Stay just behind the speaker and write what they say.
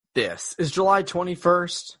This is July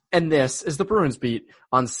 21st, and this is the Bruins Beat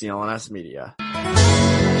on CLNS Media.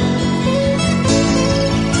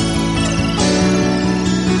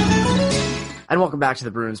 And welcome back to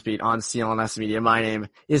the Bruins Beat on CLNS Media. My name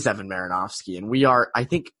is Evan Marinofsky, and we are, I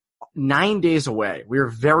think, 9 days away. We are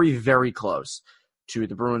very, very close to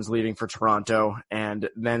the Bruins leaving for Toronto, and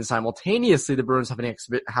then simultaneously the Bruins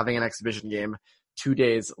having an exhibition game 2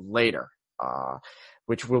 days later,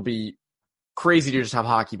 which will be crazy to just have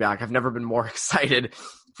hockey back. I've never been more excited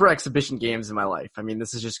for exhibition games in my life. I mean,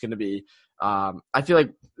 this is just going to be, I feel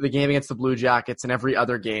like the game against the Blue Jackets and every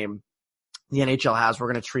other game the NHL has,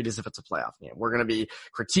 we're going to treat as if it's a playoff game. We're going to be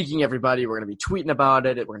critiquing everybody. We're going to be tweeting about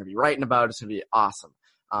it. We're going to be writing about it. It's going to be awesome.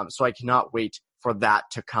 So I cannot wait for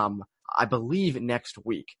that to come, I believe, next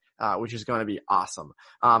week, which is going to be awesome.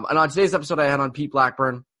 And on today's episode, I had on Pete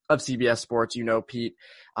Blackburn of CBS Sports. You know Pete.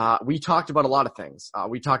 We talked about a lot of things.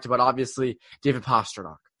 We talked about, obviously, David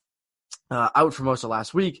Pastrnak, out for most of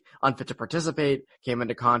last week, unfit to participate, came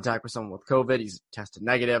into contact with someone with COVID. He's tested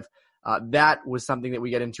negative. That was something that we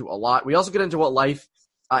get into a lot. We also get into what life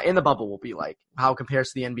in the bubble will be like, how it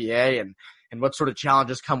compares to the NBA, and what sort of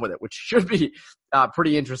challenges come with it, which should be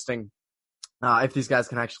pretty interesting if these guys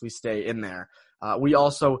can actually stay in there. We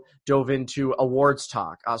also dove into awards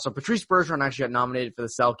talk. So Patrice Bergeron actually got nominated for the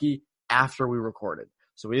Selke after we recorded.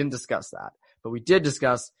 So we didn't discuss that. But we did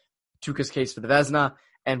discuss Tuukka's case for the Vezina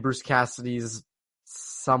and Bruce Cassidy's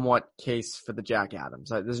somewhat case for the Jack Adams.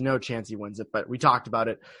 There's no chance he wins it, but we talked about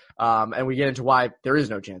it. And we get into why there is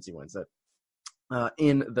no chance he wins it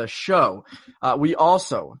in the show. We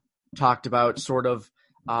also talked about sort of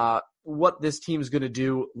what this team's going to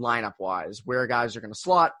do lineup-wise, where guys are going to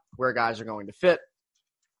slot, where guys are going to fit,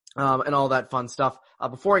 and all that fun stuff.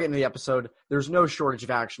 Before I get into the episode, there's no shortage of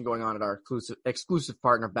action going on at our exclusive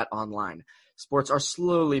partner, BetOnline. Sports are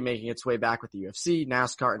slowly making its way back with the UFC,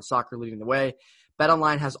 NASCAR, and soccer leading the way.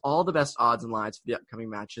 BetOnline has all the best odds and lines for the upcoming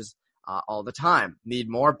matches all the time. Need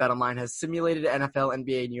more? BetOnline has simulated NFL,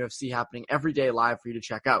 NBA, and UFC happening every day live for you to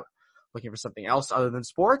check out. Looking for something else other than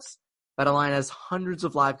sports? BetOnline has hundreds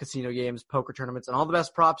of live casino games, poker tournaments, and all the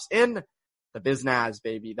best props in the BizNaz,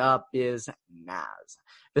 baby, the BizNaz.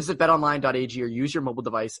 Visit betonline.ag or use your mobile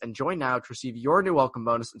device and join now to receive your new welcome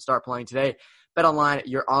bonus and start playing today. BetOnline,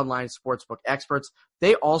 your online sportsbook experts.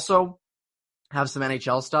 They also have some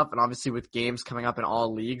NHL stuff, and obviously with games coming up in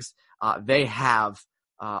all leagues, they have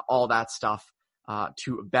all that stuff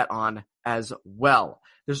to bet on as well.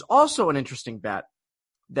 There's also an interesting bet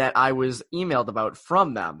that I was emailed about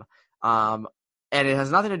from them. And it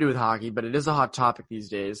has nothing to do with hockey, but it is a hot topic these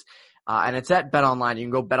days. And it's at BetOnline. You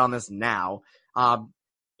can go bet on this now.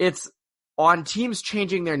 It's on teams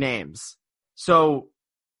changing their names. So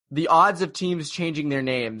the odds of teams changing their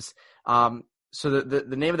names. So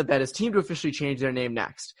the name of the bet is team to officially change their name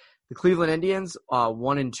next. The Cleveland Indians,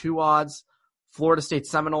 1-2 odds. Florida State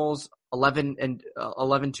Seminoles,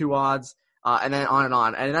 11-2 odds. And then on and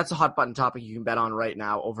on. And that's a hot button topic you can bet on right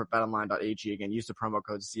now over at betonline.ag. Again, use the promo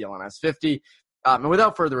code CLNS50. And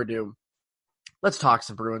without further ado, let's talk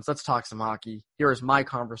some Bruins. Let's talk some hockey. Here is my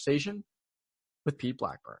conversation with Pete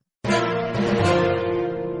Blackburn.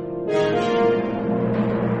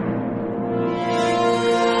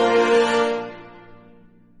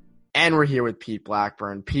 And we're here with Pete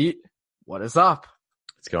Blackburn. Pete, what is up?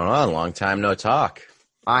 What's going on? Long time no talk.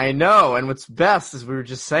 I know, and what's best is we were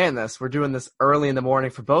just saying this. We're doing this early in the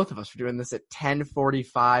morning for both of us. We're doing this at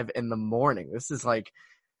 10:45 in the morning. This is like,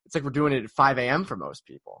 it's like we're doing it at 5 a.m. for most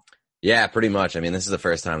people. Yeah, pretty much. I mean, this is the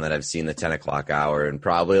first time that I've seen the 10 o'clock hour in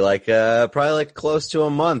probably like close to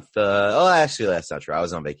a month. Actually, that's not true. I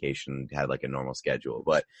was on vacation, had like a normal schedule,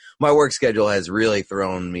 but my work schedule has really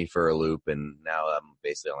thrown me for a loop, and now I'm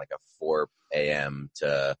basically on like a 4 a.m.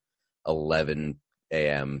 to 11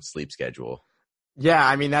 a.m. sleep schedule. Yeah,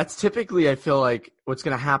 I mean, that's typically, I feel like, what's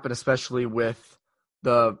going to happen, especially with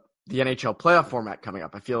the NHL playoff format coming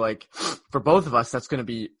up. I feel like for both of us, that's going to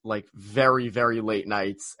be like very, very late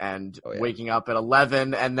nights and waking up at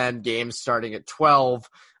 11 and then games starting at 12.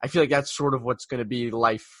 I feel like that's sort of what's going to be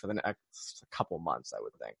life for the next couple months, I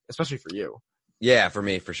would think, especially for you. Yeah, for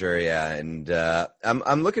me, for sure. Yeah. And,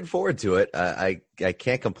 I'm looking forward to it. I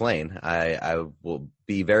can't complain. I will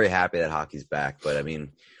be very happy that hockey's back, but I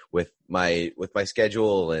mean, with my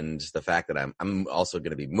schedule and the fact that I'm also going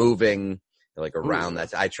to be moving like around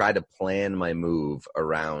that. I tried to plan my move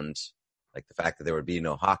around like the fact that there would be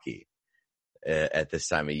no hockey at this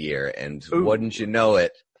time of year. And wouldn't you know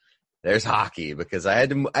it, there's hockey, because I had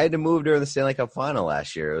to move during the Stanley Cup final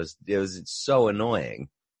last year. It was so annoying.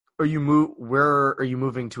 Where are you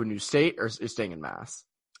moving to, a new state, or are you staying in Mass?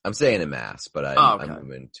 I'm staying in Mass, but I'm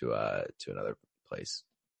moving to another place.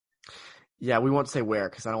 Yeah, we won't say where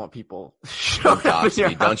because I don't want people showing up in your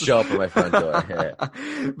house. Don't show up at my front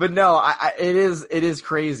door. But no, it is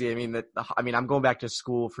crazy. I mean, I'm going back to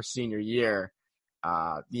school for senior year,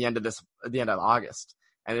 the end of August,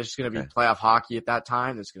 and there's going to be playoff hockey at that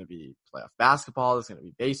time. There's going to be playoff basketball. There's going to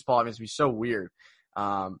be baseball. I mean, it's going to be so weird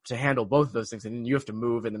to handle both of those things, and then you have to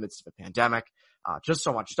move in the midst of a pandemic. Just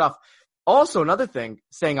so much stuff. Also, another thing,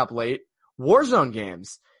 staying up late, Warzone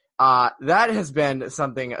games. That has been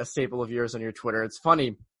a staple of yours on your Twitter. It's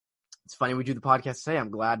funny we do the podcast today.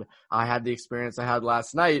 I'm glad I had the experience I had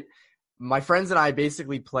last night. My friends and I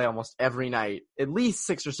basically play almost every night, at least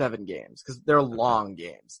 6 or 7 games, because they're long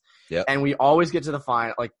games. Yep. And we always get to the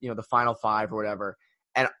final, the final 5 or whatever.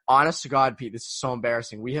 And honest to God, Pete, this is so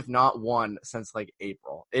embarrassing. We have not won since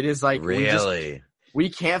April. It is really. We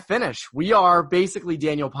can't finish. We are basically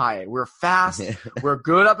Daniel Payet. We're fast. We're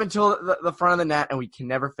good up until the front of the net, and we can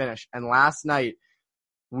never finish. And last night,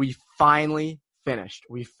 we finally finished.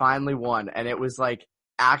 We finally won. And it was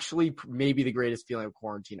actually maybe the greatest feeling of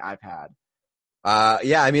quarantine I've had.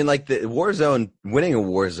 Yeah, I mean, the Warzone, winning a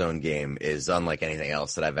Warzone game is unlike anything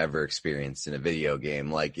else that I've ever experienced in a video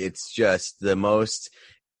game. It's just the most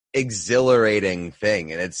exhilarating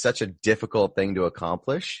thing, and it's such a difficult thing to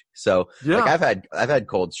accomplish. So yeah. I've had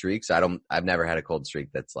cold streaks. I've never had a cold streak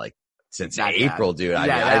that's since April, dude.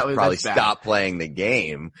 Yeah, I probably stopped playing the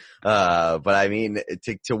game. But I mean,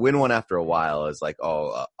 to win one after a while is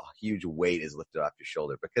a huge weight is lifted off your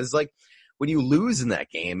shoulder, because when you lose in that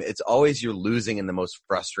game, it's always you're losing in the most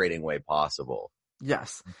frustrating way possible.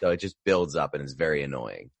 Yes. So it just builds up and it's very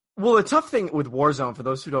annoying. Well, the tough thing with Warzone, for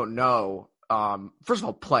those who don't know, first of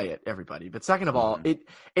all, play it, everybody. But second of all,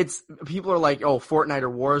 it's people are like, oh, Fortnite or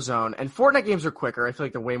Warzone, and Fortnite games are quicker. I feel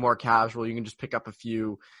like they're way more casual. You can just pick up a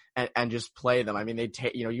few and just play them. I mean, you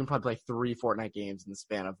can probably play 3 Fortnite games in the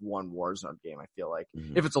span of one Warzone game. I feel like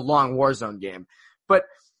if it's a long Warzone game, but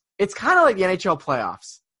it's kind of like the NHL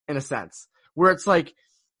playoffs in a sense, where it's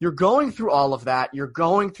you're going through all of that.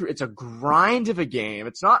 It's a grind of a game.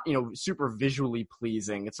 It's not, super visually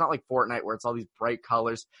pleasing. It's not like Fortnite where it's all these bright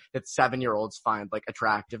colors that 7-year-olds find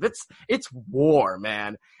attractive. It's war,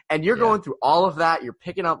 man. And you're going through all of that. You're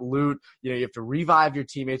picking up loot. You have to revive your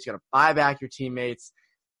teammates. You got to buy back your teammates.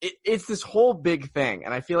 It's this whole big thing.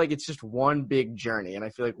 And I feel like it's just one big journey. And I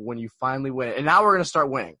feel like when you finally win it, and now we're going to start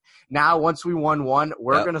winning. Now, once we won one,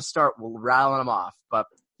 we're going to start rattling them off. But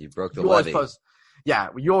you broke the levee. Yeah,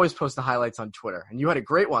 you always post the highlights on Twitter, and you had a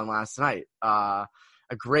great one last night. A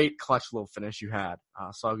great clutch little finish you had.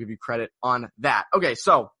 So I'll give you credit on that. Okay,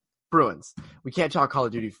 so Bruins. We can't talk Call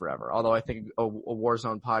of Duty forever, although I think a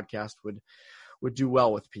Warzone podcast would do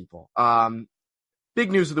well with people.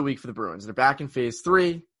 Big news of the week for the Bruins. They're back in Phase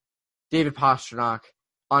 3. David Pastrnak,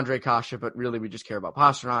 Andre Kasha, but really we just care about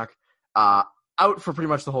Pastrnak. Out for pretty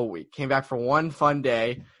much the whole week. Came back for one fun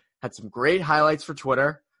day. Had some great highlights for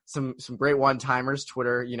Twitter. Some great one-timers.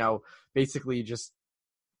 Twitter, basically just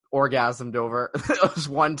orgasmed over those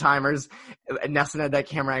one-timers. Nesson had that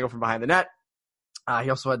camera angle from behind the net. He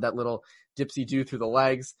also had that little dipsy-do through the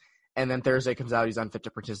legs. And then Thursday comes out, he's unfit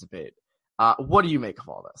to participate. What do you make of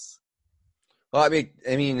all this? Well, I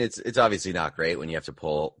mean, it's obviously not great when you have to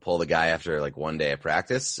pull the guy after one day of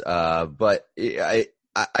practice. But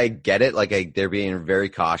I get it. They're being very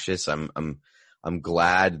cautious. I'm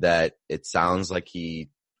glad that it sounds like he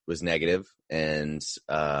was negative, and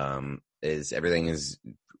everything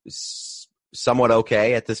is somewhat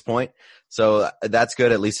okay at this point. So that's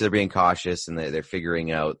good. At least they're being cautious, and they're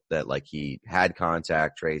figuring out that he had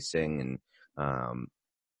contact tracing and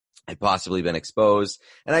had possibly been exposed.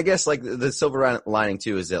 And I guess the silver lining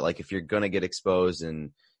too is that if you're gonna get exposed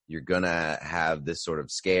and you're gonna have this sort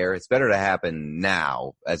of scare, it's better to happen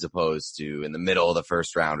now as opposed to in the middle of the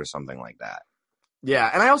first round or something like that. Yeah,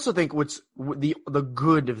 and I also think what's the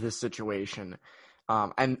good of this situation,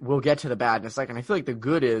 and we'll get to the bad in a second. I feel like the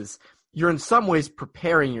good is you're in some ways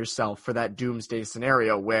preparing yourself for that doomsday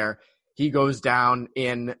scenario where he goes down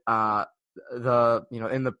in in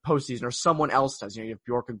the postseason, or someone else does. You have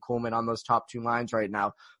Bjork and Kuhlman on those top 2 lines right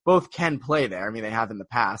now. Both can play there. I mean, they have in the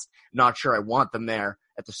past. Not sure I want them there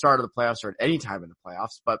at the start of the playoffs or at any time in the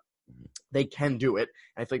playoffs, but they can do it.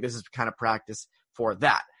 And I think this is kind of practice for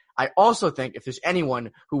that. I also think if there's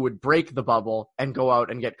anyone who would break the bubble and go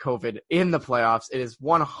out and get COVID in the playoffs, it is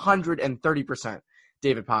 130%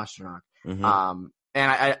 David Pastrnak. Mm-hmm.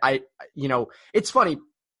 And I it's funny.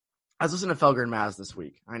 I was listening to Felger and Maz this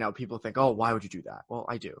week. I know people think, oh, why would you do that? Well,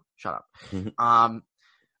 I do. Shut up. Mm-hmm.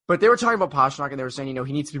 But they were talking about Pastrnak, and they were saying,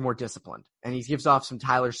 he needs to be more disciplined, and he gives off some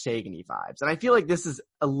Tyler Seguin-y vibes. And I feel like this is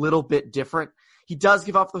a little bit different. He does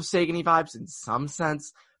give off those Seguin-y vibes in some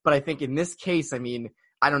sense, but I think in this case, I mean,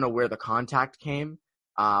 I don't know where the contact came.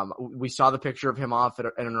 We saw the picture of him off at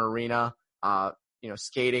an arena,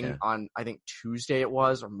 skating on, I think Tuesday it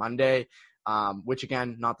was, or Monday, which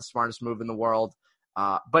again, not the smartest move in the world.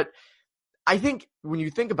 But I think when you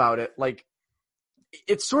think about it, like,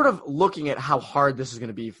 it's sort of looking at how hard this is going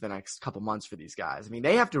to be for the next couple months for these guys. I mean,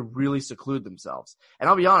 they have to really seclude themselves. And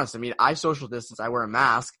I'll be honest, I mean, I social distance, I wear a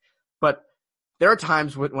mask, but there are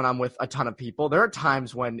times when I'm with a ton of people. There are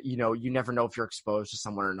times when, you never know if you're exposed to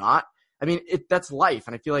someone or not. I mean, that's life.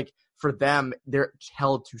 And I feel like for them, they're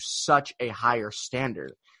held to such a higher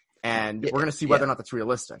standard. And we're going to see whether or not that's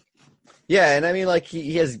realistic. Yeah, and I mean, like,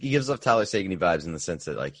 he gives off Tyler Sagan vibes in the sense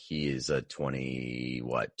that, like, he is a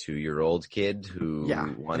 2-year-old kid who I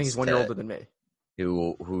think he's 1 year older than me.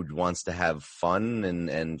 Who wants to have fun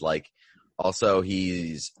and like, also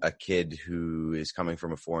he's a kid who is coming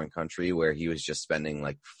from a foreign country where he was just spending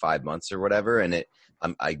like 5 months or whatever, and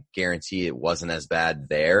I guarantee it wasn't as bad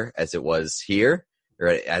there as it was here, or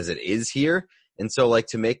as it is here. And so, like,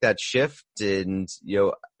 to make that shift, and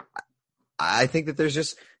I think that there's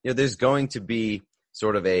just, there's going to be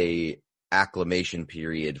sort of a acclimation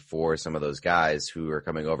period for some of those guys who are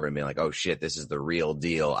coming over and being like, oh shit, this is the real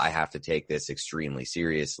deal. I have to take this extremely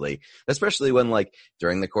seriously, especially when, like,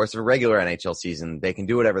 during the course of a regular NHL season, they can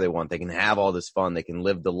do whatever they want. They can have all this fun. They can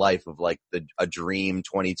live the life of, like, a dream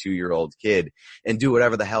 22-year-old kid and do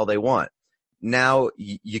whatever the hell they want. Now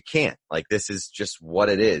you can't. Like, this is just what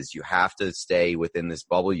it is. You have to stay within this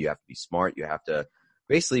bubble. You have to be smart. You have to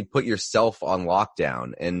basically put yourself on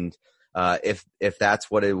lockdown. And if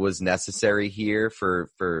that's what it was necessary here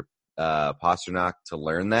for Pastrnak to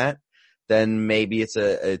learn that, then maybe it's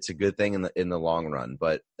a good thing in the long run.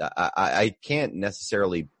 But I can't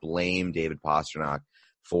necessarily blame David Pastrnak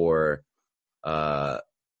for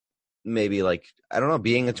maybe, like, I don't know,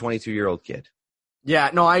 being a 22-year-old kid.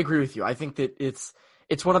 Yeah, no, I agree with you. I think that it's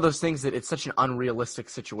one of those things that it's such an unrealistic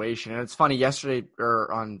situation. And it's funny, yesterday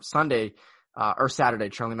or on Sunday or Saturday,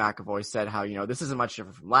 Charlie McAvoy said how, this isn't much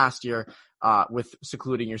different from last year with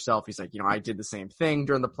secluding yourself. He's like, I did the same thing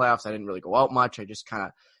during the playoffs. I didn't really go out much. I just kind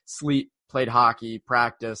of played hockey,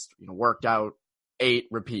 practiced, worked out, ate,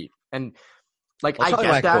 repeat. And, like, Charlie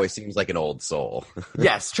I get McAvoy that. Seems like an old soul.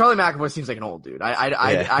 Yes, Charlie McAvoy seems like an old dude.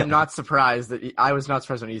 I'm not surprised I was not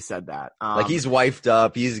surprised when he said that. Like, he's wifed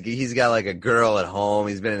up. He's got, like, a girl at home.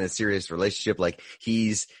 He's been in a serious relationship. Like,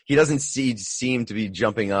 he doesn't seem to be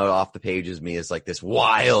jumping out off the page as me as, like, this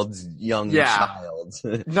wild young child.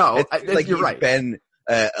 No, like, you're he's right. Been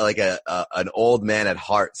like an old man at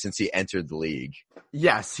heart since he entered the league.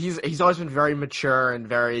 Yes, he's always been very mature and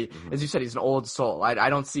very, as you said, he's an old soul. I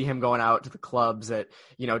don't see him going out to the clubs at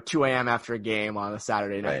 2 a.m. after a game on a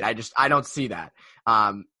Saturday night. Right. I don't see that.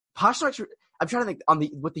 Pastrnak, I'm trying to think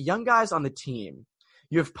with the young guys on the team.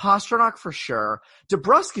 You have Pastrnak for sure.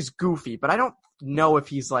 DeBrusk is goofy, but I don't know if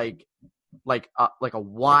he's like a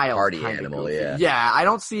wild party kind animal. of goofy. Yeah, I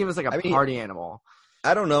don't see him as like a party animal.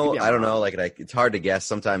 I don't know. Like, it's hard to guess.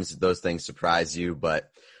 Sometimes those things surprise you, but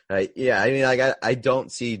I mean, like, I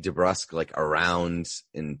don't see DeBrusk, like, around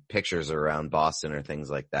in pictures around Boston or things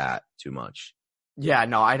like that too much. Yeah,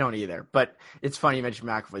 no, I don't either. But it's funny you mentioned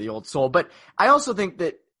McAvoy, the old soul. But I also think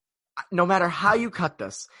that no matter how you cut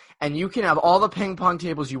this, and you can have all the ping pong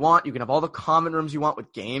tables you want, you can have all the common rooms you want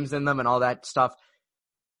with games in them and all that stuff,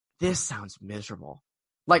 this sounds miserable.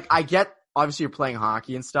 Like, I get, obviously you're playing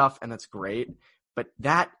hockey and stuff, and that's great. But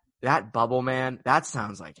that bubble, man, that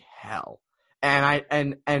sounds like hell.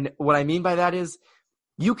 And what I mean by that is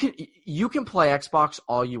you can play Xbox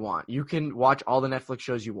all you want. You can watch all the Netflix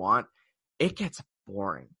shows you want. It gets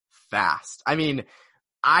boring fast. I mean,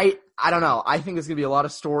 I don't know. I think there's going to be a lot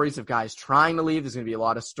of stories of guys trying to leave. There's going to be a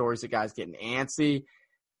lot of stories of guys getting antsy.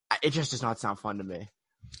 It just does not sound fun to me.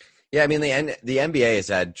 Yeah, I mean, the NBA has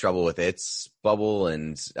had trouble with its bubble,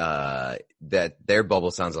 and that their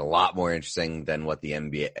bubble sounds a lot more interesting than what the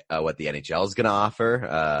NHL is going to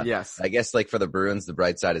offer. Yes, I guess, like, for the Bruins, the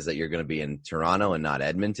bright side is that you're going to be in Toronto and not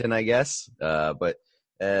Edmonton, I guess. But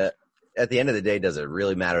at the end of the day, does it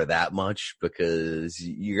really matter that much? Because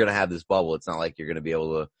you're going to have this bubble. It's not like you're going to be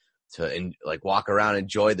able to like walk around,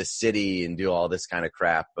 enjoy the city, and do all this kind of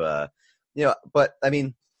crap. But I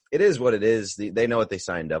mean, it is what it is. They know what they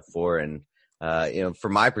signed up for. And,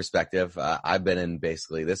 from my perspective, I've been in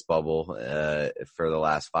basically this bubble for the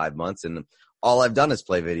last 5 months, and all I've done is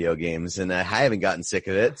play video games, and I haven't gotten sick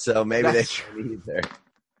of it. So maybe they won't either.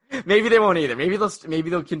 Maybe they won't either. Maybe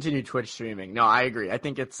they'll continue Twitch streaming. No, I agree. I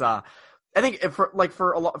think it's I think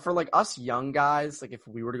for us young guys, like, if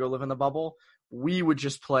we were to go live in the bubble, we would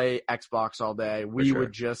just play Xbox all day. We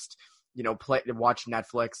would just watch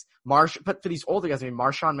Netflix. But for these older guys, I mean,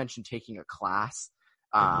 Marshawn mentioned taking a class.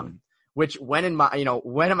 Which when am I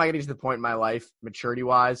getting to the point in my life, maturity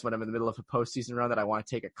wise, when I'm in the middle of a postseason run that I want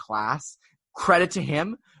to take a class? Credit to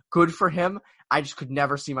him. Good for him. I just could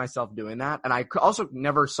never see myself doing that. And I also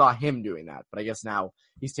never saw him doing that. But I guess now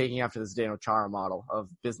he's taking after this Zdeno Chara model of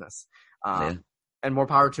business. And more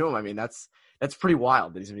power to him. I mean, that's pretty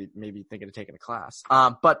wild that he's maybe thinking of taking a class.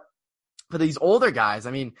 But for these older guys,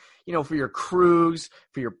 I mean, for your Krugs,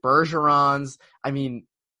 for your Bergerons, I mean,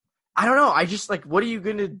 I don't know. I just what are you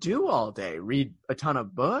going to do all day? Read a ton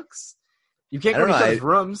of books? You can't go to each other's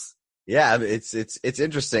rooms. Yeah, it's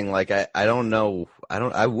interesting. Like, I don't know.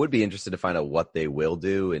 I would be interested to find out what they will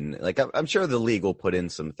do. And I'm sure the league will put in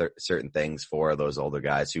some certain things for those older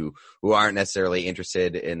guys who aren't necessarily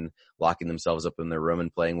interested in locking themselves up in their room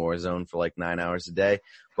and playing Warzone for 9 hours a day.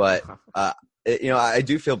 But, I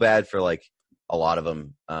do feel bad for a lot of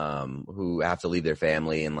them, who have to leave their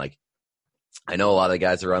family. And I know a lot of the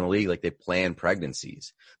guys around the league, they plan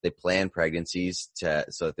pregnancies. They plan pregnancies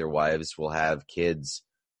so that their wives will have kids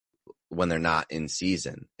when they're not in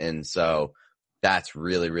season. And so that's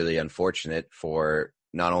really, really unfortunate for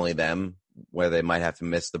not only them, where they might have to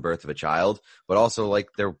miss the birth of a child, but also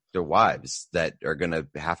their wives that are going to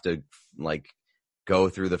have to go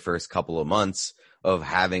through the first couple of months of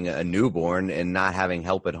having a newborn and not having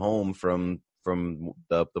help at home from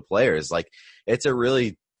the players. It's a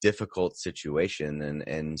really difficult situation.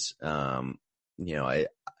 And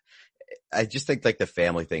I just think the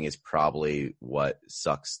family thing is probably what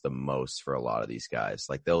sucks the most for a lot of these guys.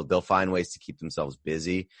 They'll find ways to keep themselves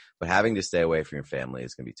busy, but having to stay away from your family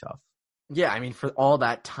is going to be tough. Yeah, I mean, for all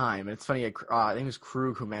that time, and it's funny. I think it was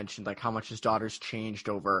Krug who mentioned how much his daughter's changed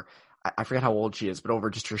over. I forget how old she is, but over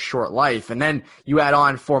just her short life. And then you add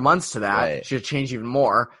on 4 months to that, right. She'll change even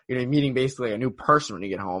more. You're meeting basically a new person when you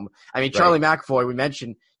get home. I mean, Charlie McAvoy, we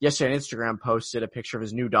mentioned yesterday on Instagram, posted a picture of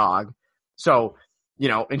his new dog. So,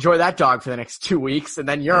 enjoy that dog for the next 2 weeks, and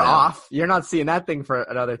then you're off. You're not seeing that thing for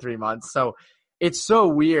another 3 months. So it's so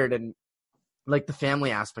weird. And the family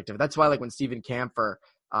aspect of it. That's why when Stephen Kampfer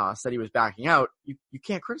said he was backing out, you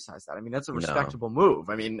can't criticize that. I mean, that's a respectable move.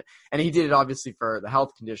 I mean, and he did it obviously for the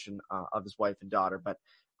health condition of his wife and daughter. But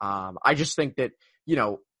I just think that,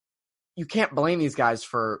 you can't blame these guys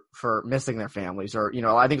for missing their families, or,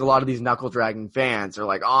 I think a lot of these knuckle dragging fans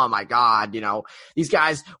are oh my God, these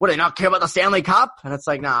guys, what, do they not care about the Stanley Cup? And it's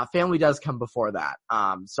nah, family does come before that.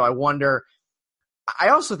 So I wonder, I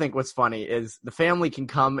also think what's funny is the family can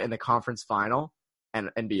come in the conference final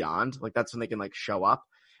and beyond. That's when they can show up.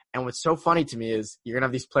 And what's so funny to me is you're going to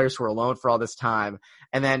have these players who are alone for all this time.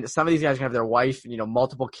 And then some of these guys are going to have their wife and,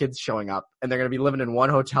 multiple kids showing up, and they're going to be living in one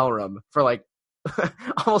hotel room for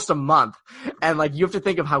almost a month. And you have to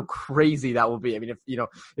think of how crazy that will be. I mean,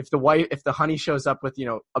 if the honey shows up with,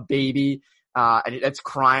 a baby, and it's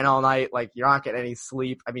crying all night, you're not getting any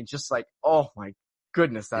sleep. I mean, just oh my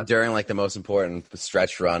goodness. That's during the most important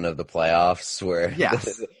stretch run of the playoffs where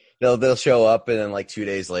yes. They'll show up, and then 2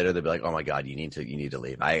 days later they'll be oh my God, you need to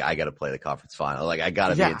leave. I got to play the conference final. I got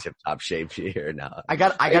to be in tip top shape here now. I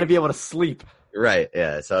got to be able to sleep. Right.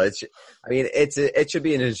 Yeah. So it should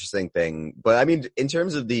be an interesting thing, but I mean, in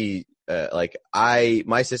terms of the,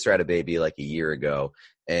 my sister had a baby a year ago,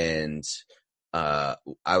 and, I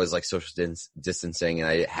was social distancing, and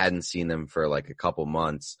I hadn't seen them for a couple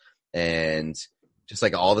months, and just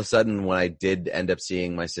all of a sudden when I did end up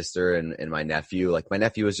seeing my sister and my nephew, my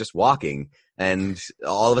nephew was just walking, and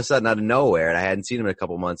all of a sudden out of nowhere, and I hadn't seen him in a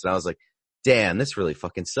couple months, and I was damn, this really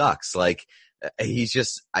fucking sucks.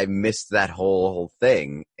 I missed that whole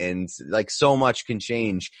thing. And so much can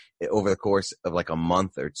change over the course of a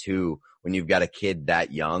month or two when you've got a kid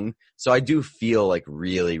that young. So I do feel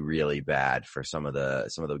really, really bad for some of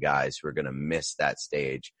the guys who are going to miss that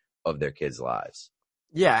stage of their kids' lives.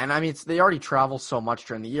 Yeah, and I mean, they already travel so much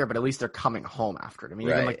during the year, but at least they're coming home after it. I mean,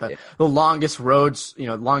 even the longest roads,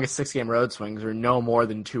 longest 6-game road swings are no more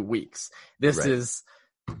than 2 weeks. This is,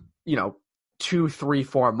 2, 3,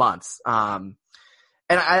 4 months. And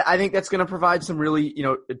I think that's going to provide some really,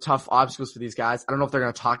 tough obstacles for these guys. I don't know if they're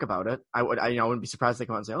going to talk about it. I wouldn't be surprised if they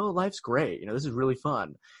come out and say, "Oh, life's great. This is really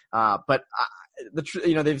fun." But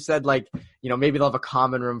they've said maybe they'll have a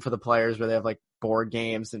common room for the players where they have board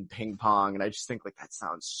games and ping pong, and I just think that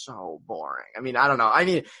sounds so boring. I mean, I don't know. I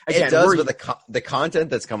mean, again, it does, but the content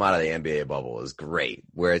that's come out of the NBA bubble is great,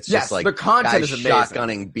 where it's just the content guys is amazing.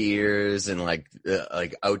 Shotgunning beers and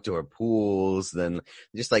outdoor pools, then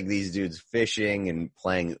just these dudes fishing and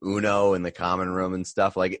playing Uno in the common room and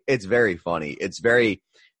stuff. It's very funny. It's very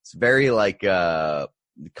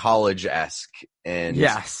college-esque, and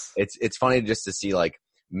yes, it's funny just to see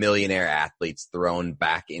millionaire athletes thrown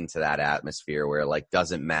back into that atmosphere where like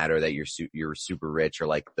doesn't matter that you're super rich or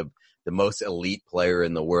like the most elite player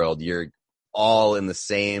in the world. You're all in the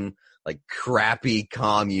same like crappy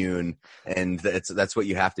commune, and that's what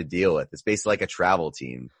you have to deal with. It's basically like a travel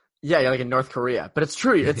team. Yeah, you're like in North Korea. But it's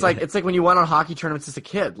true. It's like when you went on hockey tournaments as a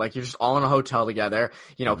kid. Like you're just all in a hotel together,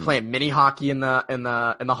 playing mini hockey in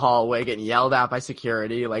the hallway, getting yelled at by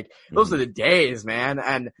security. Like those are the days, man.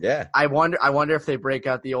 And yeah, I wonder if they break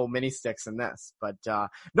out the old mini sticks in this. But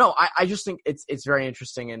no, I just think it's very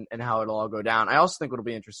interesting in how it'll all go down. I also think what'll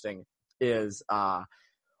be interesting is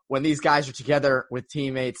when these guys are together with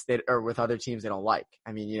teammates or with other teams they don't like.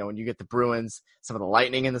 I mean, when you get the Bruins, some of the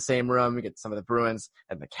Lightning in the same room, you get some of the Bruins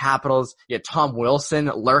and the Capitals, you get Tom Wilson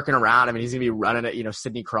lurking around. I mean, he's going to be running at,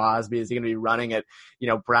 Sidney Crosby. Is he going to be running at,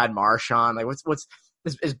 Brad Marchand? Like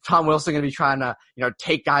is Tom Wilson going to be trying to,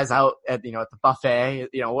 take guys out at, at the buffet?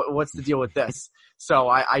 What's the deal with this? So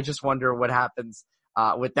I just wonder what happens,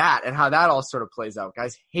 with that and how that all sort of plays out.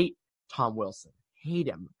 Guys hate Tom Wilson, hate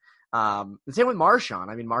him. The same with Marchand.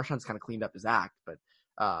 I mean, Marchand's kind of cleaned up his act, but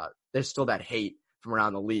there's still that hate from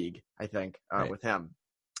around the league, I think, right. with him.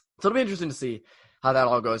 So it'll be interesting to see how that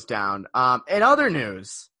all goes down. In other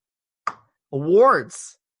news,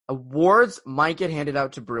 awards might get handed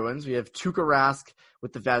out to Bruins. We have Tuukka Rask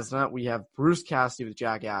with the Vezina. We have Bruce Cassidy with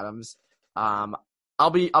Jack Adams. I'll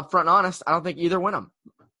be upfront and honest. I don't think either win them.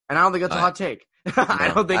 And I don't think that's a hot take. No,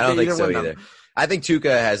 I don't think they so win either. them. I think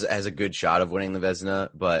Tuukka has a good shot of winning the Vezina,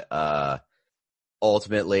 but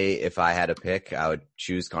ultimately, if I had to pick, I would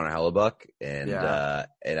choose Connor Hellebuyck, and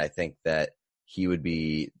I think that he would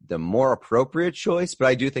be the more appropriate choice. But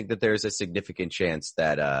I do think that there's a significant chance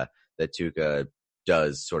that Tuukka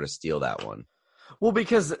does sort of steal that one. Well,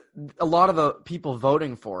 because a lot of the people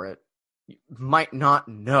voting for it might not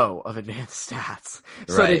know of advanced stats.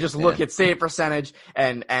 So they just look at save percentage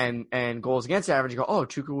and goals against average and go, oh,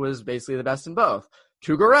 Tuukka was basically the best in both.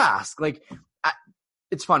 Tuukka Rask. Like,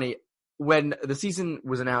 it's funny. When the season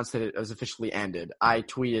was announced that it was officially ended, I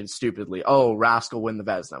tweeted stupidly, oh, Rask will win the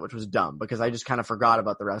Vezina, which was dumb because I just kind of forgot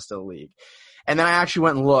about the rest of the league. And then I actually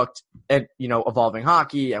went and looked at, Evolving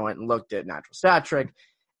Hockey. I went and looked at Natural Stat Trick.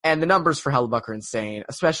 And the numbers for Hellebuyck are insane,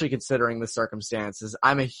 especially considering the circumstances.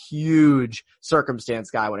 I'm a huge circumstance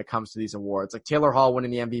guy when it comes to these awards. Like Taylor Hall winning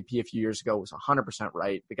the MVP a few years ago was 100%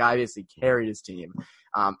 right. The guy basically carried his team.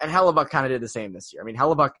 And Hellebuyck kind of did the same this year. I mean,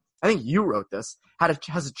 Hellebuyck, I think you wrote this,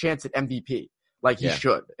 has a chance at MVP. Like he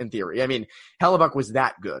should, in theory. I mean, Hellebuyck was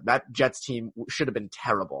that good. That Jets team should have been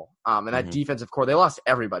terrible. And that defensive core, they lost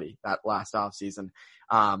everybody that last offseason.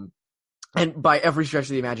 And by every stretch of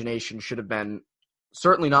the imagination should have been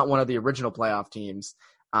certainly not one of the original playoff teams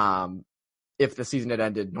if the season had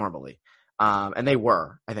ended normally. And they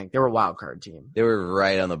were a wild card team. They were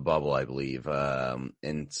right on the bubble, I believe.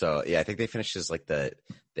 And so, I think they finished as like the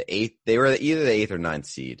eighth. They were either the 8th or 9th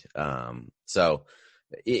seed. So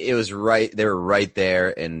it was right. They were right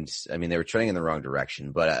there. And I mean, they were trending in the wrong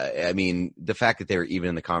direction. But I mean, the fact that they were even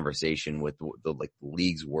in the conversation with the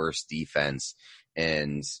league's worst defense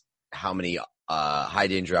and how many high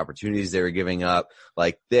danger opportunities they were giving up.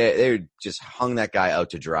 Like they just hung that guy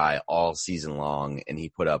out to dry all season long, and he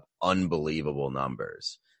put up unbelievable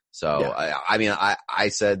numbers. So I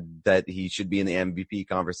said that he should be in the MVP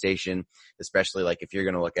conversation, especially like if you're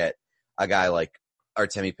going to look at a guy like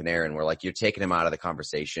Artemi Panarin, where like you're taking him out of the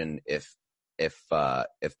conversation if the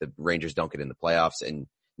Rangers don't get in the playoffs, and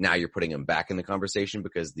now you're putting him back in the conversation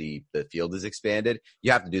because the field is expanded.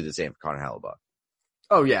 You have to do the same for Connor Hellebuyck.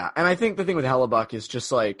 Oh, yeah. And I think the thing with Hellebuyck is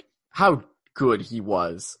just like how good he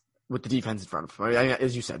was with the defense in front of him. I mean,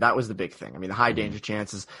 as you said, that was the big thing. I mean, the high danger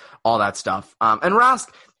chances, all that stuff. And Rask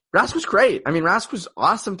was great. I mean, Rask was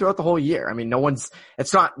awesome throughout the whole year. I mean,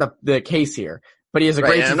 it's not the case here, but he has a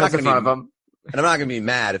great defense in front of him. And I'm not going to be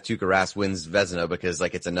mad if Tuukka Rask wins Vezina because,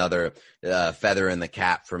 like, it's another feather in the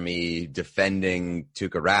cap for me defending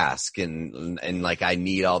Tuukka Rask. And like, I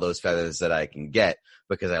need all those feathers that I can get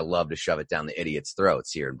because I love to shove it down the idiots'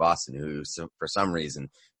 throats here in Boston who, for some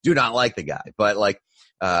reason, do not like the guy. But,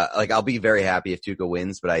 I'll be very happy if Tuukka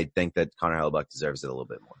wins, but I think that Connor Hellebuyck deserves it a little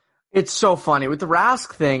bit more. It's so funny. With the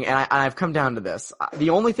Rask thing, and I've come down to this,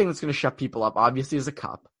 the only thing that's going to shut people up, obviously, is a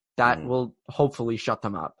cup. That will hopefully shut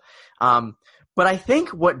them up. But I think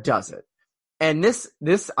what does it, and this,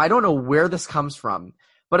 I don't know where this comes from,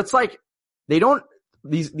 but it's like a lot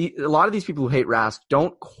of these people who hate Rask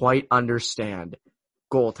don't quite understand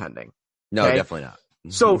goaltending. No, okay? Definitely not.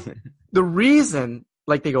 So the reason,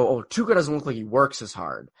 like they go, oh, Tuukka doesn't look like he works as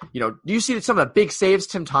hard. Do you see some of the big saves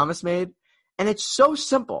Tim Thomas made? And it's so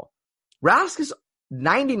simple. Rask is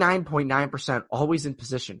 99.9% always in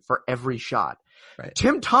position for every shot. Right.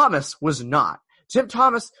 Tim Thomas was not. Tim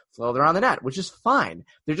Thomas floated around the net, which is fine.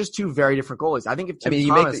 They're just two very different goalies. I think if Tim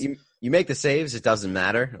Thomas, you make the saves, it doesn't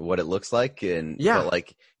matter what it looks like, but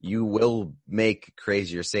like you will make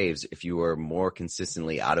crazier saves if you are more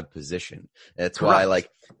consistently out of position. That's Correct. why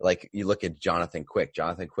like you look at Jonathan Quick.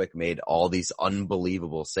 Jonathan Quick made all these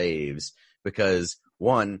unbelievable saves because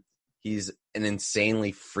one, he's an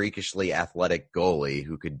insanely freakishly athletic goalie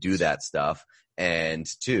who could do that stuff, and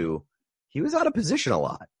two, he was out of position a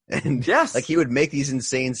lot. And yes, like he would make these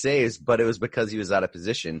insane saves, but it was because he was out of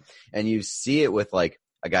position. And you see it with like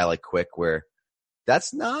a guy like Quick where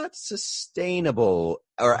that's not sustainable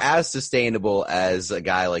or as sustainable as a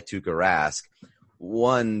guy like Tuukka Rask.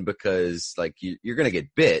 One, because like you're going to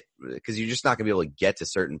get bit because you're just not going to be able to get to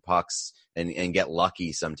certain pucks and get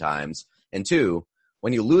lucky sometimes. And two,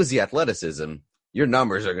 when you lose the athleticism, your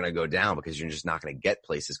numbers are going to go down because you're just not going to get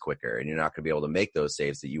places quicker and you're not going to be able to make those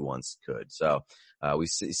saves that you once could. So we've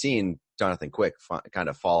seen Jonathan Quick kind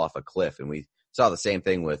of fall off a cliff, and we saw the same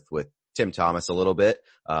thing with Tim Thomas a little bit.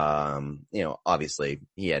 Obviously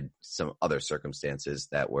he had some other circumstances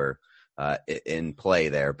that were in play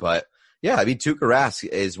there, but yeah, I mean, Tuukka Rask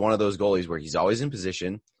is one of those goalies where he's always in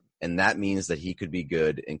position, and that means that he could be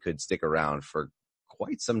good and could stick around for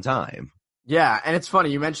quite some time. Yeah, and it's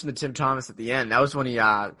funny, you mentioned the Tim Thomas at the end. That was when he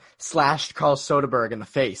slashed Carl Soderberg in the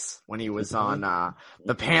face when he was on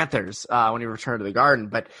the Panthers when he returned to the Garden.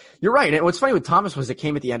 But you're right. And what's funny with Thomas was it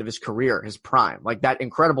came at the end of his career, his prime. Like that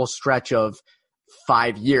incredible stretch of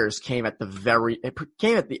 5 years came at as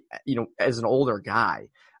an older guy.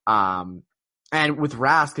 And with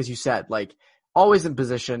Rask, as you said, like always in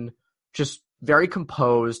position, just very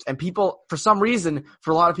composed, and people, for some reason,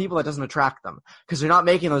 for a lot of people, that doesn't attract them because they're not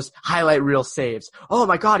making those highlight reel saves. Oh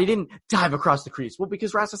my God, he didn't dive across the crease. Well,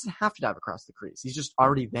 because Rask doesn't have to dive across the crease. He's just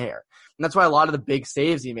already there. And that's why a lot of the big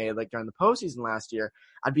saves he made, like during the postseason last year,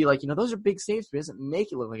 I'd be like, those are big saves, but he doesn't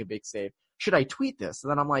make it look like a big save. Should I tweet this?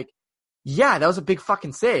 And then I'm like, yeah, that was a big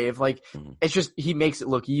fucking save. Like, it's just, he makes it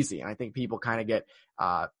look easy. And I think people kind of get,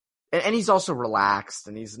 and he's also relaxed,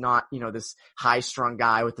 and he's not, this high-strung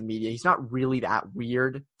guy with the media. He's not really that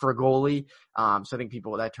weird for a goalie. So I think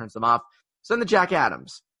that turns them off. So then the Jack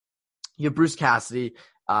Adams. You have Bruce Cassidy,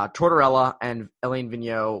 Tortorella, and Alain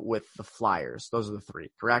Vigneault with the Flyers. Those are the three,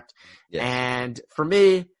 correct? Yes. And for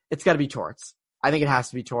me, it's got to be Torts. I think it has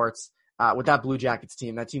to be Torts. With that Blue Jackets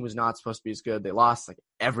team, that team was not supposed to be as good. They lost like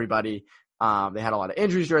everybody. They had a lot of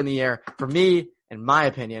injuries during the year. For me, in my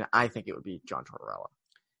opinion, I think it would be John Tortorella.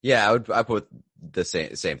 Yeah, I put the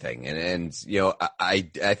same thing, and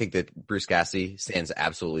I think that Bruce Cassidy stands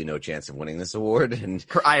absolutely no chance of winning this award, and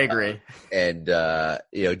I agree.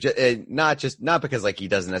 Not because like he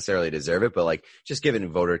doesn't necessarily deserve it, but like just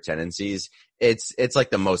given voter tendencies, it's like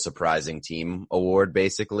the most surprising team award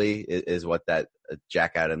basically is what that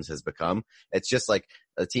Jack Adams has become. It's just like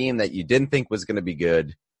a team that you didn't think was going to be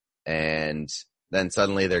good, and then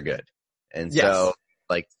suddenly they're good, and yes. So.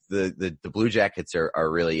 Like the Blue Jackets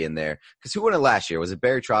are really in there. Because who won it last year? Was it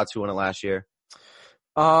Barry Trotz who won it last year?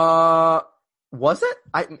 Was it?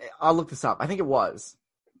 I'll look this up. I think it was.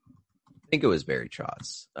 I think it was Barry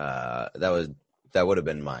Trotz. That would have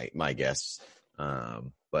been my guess.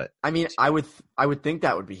 But I mean, I would think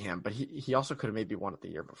that would be him, but he also could have maybe won it the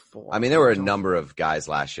year before. I mean, there were a number of guys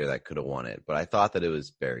last year that could have won it, but I thought that it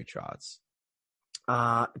was Barry Trotz.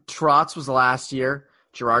 Trotz was last year.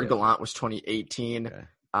 Gerard Gallant was 2018. Okay.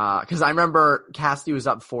 Cause I remember Cassidy was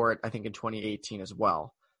up for it, I think in 2018 as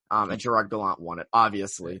well. And Gerard Gallant won it,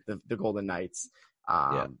 obviously, the Golden Knights.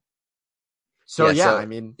 So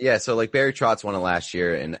like Barry Trotz won it last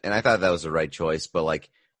year, and I thought that was the right choice, but like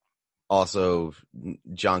also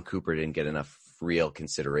John Cooper didn't get enough real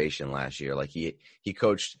consideration last year. Like he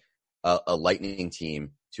coached a Lightning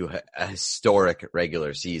team to a historic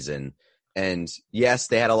regular season, and yes,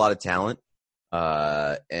 they had a lot of talent.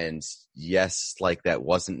 And yes, like that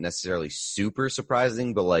wasn't necessarily super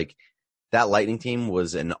surprising, but like that Lightning team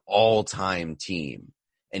was an all-time team,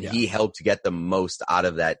 and he helped get the most out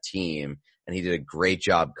of that team, and he did a great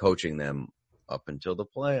job coaching them up until the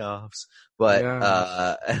playoffs. But,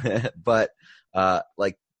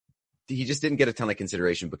 like he just didn't get a ton of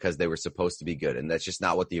consideration because they were supposed to be good, and that's just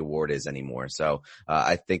not what the award is anymore. So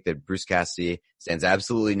I think that Bruce Cassidy stands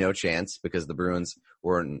absolutely no chance because the Bruins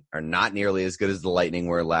are not nearly as good as the Lightning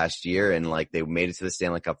were last year, and like they made it to the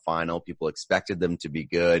Stanley Cup final. People expected them to be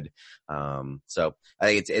good. So I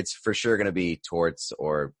think it's for sure going to be Torts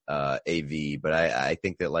or AV, but I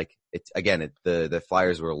think that like the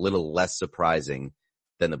Flyers were a little less surprising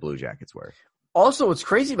than the Blue Jackets were. Also, what's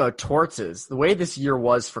crazy about Torts is the way this year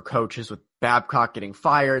was for coaches with Babcock getting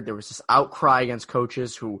fired. There was this outcry against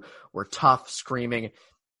coaches who were tough, screaming.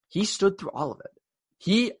 He stood through all of it.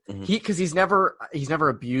 Cause he's never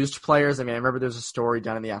abused players. I mean, I remember there was a story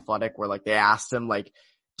done in The Athletic where like they asked him like,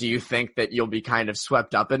 do you think that you'll be kind of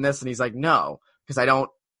swept up in this? And he's like, no, because I don't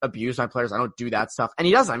abuse my players. I don't do that stuff. And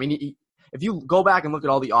he doesn't. I mean, if you go back and look at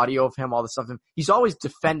all the audio of him, all the stuff, he's always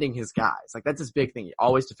defending his guys. Like that's his big thing. He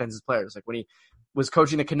always defends his players. Like when he was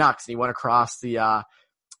coaching the Canucks and he went across when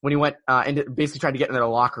he went, and basically tried to get in their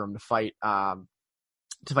locker room to fight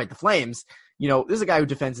the Flames. You know, this is a guy who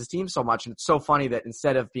defends his team so much, and it's so funny that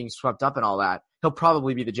instead of being swept up in all that, he'll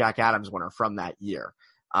probably be the Jack Adams winner from that year.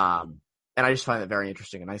 And I just find that very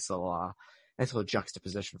interesting. A nice little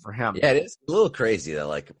juxtaposition for him. Yeah, it is a little crazy that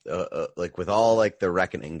like with all like the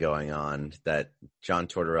reckoning going on, that John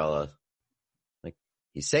Tortorella, like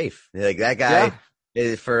he's safe. Like that guy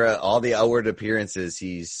for all the outward appearances,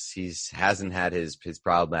 he's hasn't had his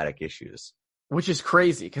problematic issues. Which is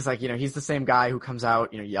crazy because, like, you know, he's the same guy who comes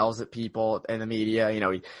out, you know, yells at people in the media. You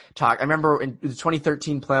know, I remember in the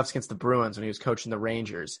 2013 playoffs against the Bruins when he was coaching the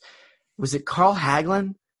Rangers. Was it Carl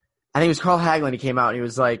Hagelin? I think it was Carl Hagelin. He came out and he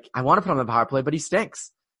was like, I want to put him on the power play, but he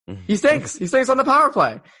stinks. He stinks. He stinks on the power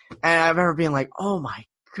play. And I remember being like, oh my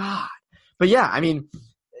God. But yeah, I mean.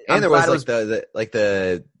 And there was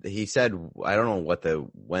he said, I don't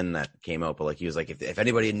know when that came out, but like he was like, if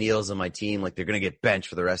anybody kneels on my team, like they're going to get benched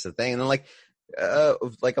for the rest of the thing. And then like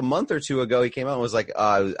a month or two ago, he came out and was like,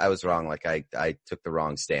 oh, I was wrong. Like I took the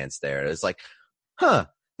wrong stance there. It's like,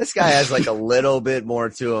 this guy has like a little bit more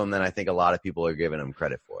to him than I think a lot of people are giving him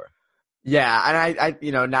credit for. Yeah. And I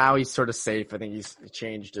you know, now he's sort of safe. I think he's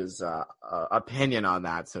changed his, opinion on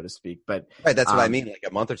that, so to speak. But right. That's what I mean. Like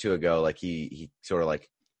a month or two ago, like he sort of like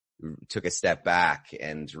took a step back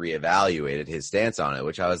and reevaluated his stance on it,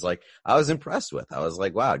 which I was impressed with. I was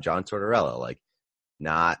like, wow, John Tortorella, like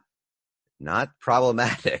not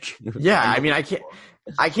problematic. Yeah, I mean,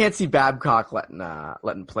 I can't see Babcock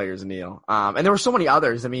letting players kneel. And there were so many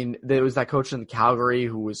others. I mean, there was that coach in Calgary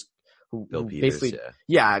who Bill Peters, basically,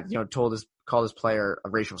 you know, called his player a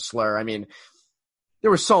racial slur. I mean,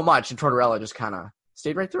 there was so much, and Tortorella just kind of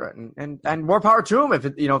stayed right through it, and more power to him if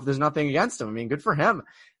there's nothing against him. I mean, good for him.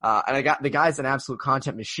 And the guy's an absolute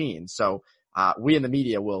content machine. So, we in the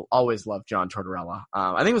media will always love John Tortorella.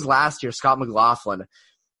 I think it was last year, Scott McLaughlin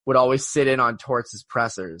would always sit in on Torts'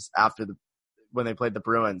 pressers when they played the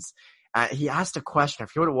Bruins. He asked a question. I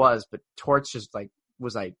forget what it was, but Torts just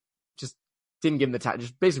didn't give him the time,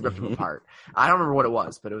 just basically ripped him apart. I don't remember what it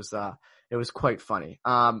was, but it was quite funny.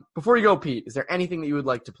 Before you go, Pete, is there anything that you would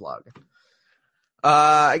like to plug?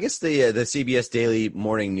 I guess the CBS Daily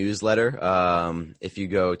Morning Newsletter. If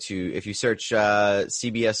you search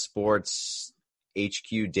CBS Sports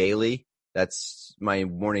HQ Daily, that's my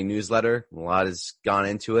morning newsletter. A lot has gone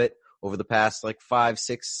into it over the past like 5,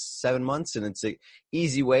 6, 7 months, and it's an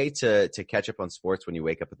easy way to catch up on sports when you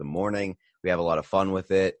wake up in the morning. We have a lot of fun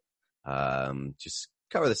with it. Just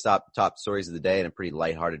cover the top stories of the day in a pretty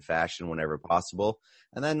lighthearted fashion whenever possible,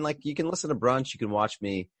 and then like you can listen to brunch, you can watch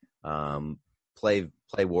me play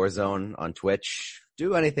Warzone on Twitch,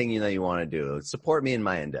 do anything you want to do. Support me in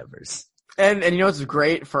my endeavors. And you know what's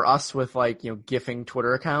great for us with like, you know, gifting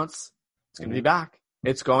Twitter accounts? It's going to be back.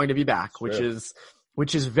 It's going to be back, which is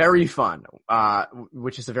very fun.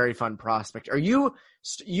 Which is a very fun prospect. You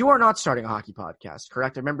are not starting a hockey podcast,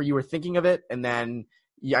 correct? I remember you were thinking of it, and then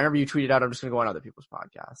I remember you tweeted out, I'm just going to go on other people's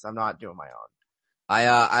podcasts. I'm not doing my own.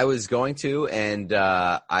 I was going to, and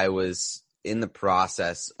I was in the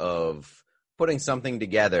process of putting something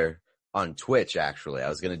together on Twitch, actually. I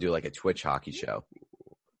was going to do like a Twitch hockey show,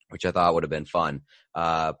 which I thought would have been fun.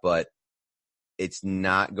 But it's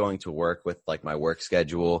not going to work with like my work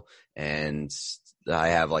schedule, and I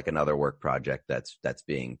have like another work project that's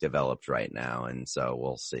being developed right now, and so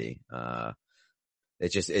we'll see. I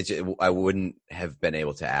wouldn't have been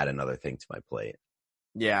able to add another thing to my plate.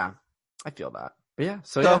 Yeah, I feel that. But yeah,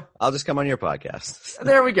 so I'll just come on your podcast.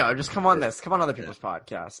 There we go. Just come on other people's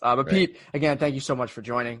podcasts. But right. Pete, again, thank you so much for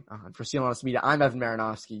joining. For CLNS Media, I'm Evan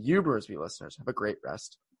Marinofsky. You Brewers Beat listeners, have a great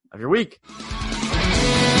rest of your week.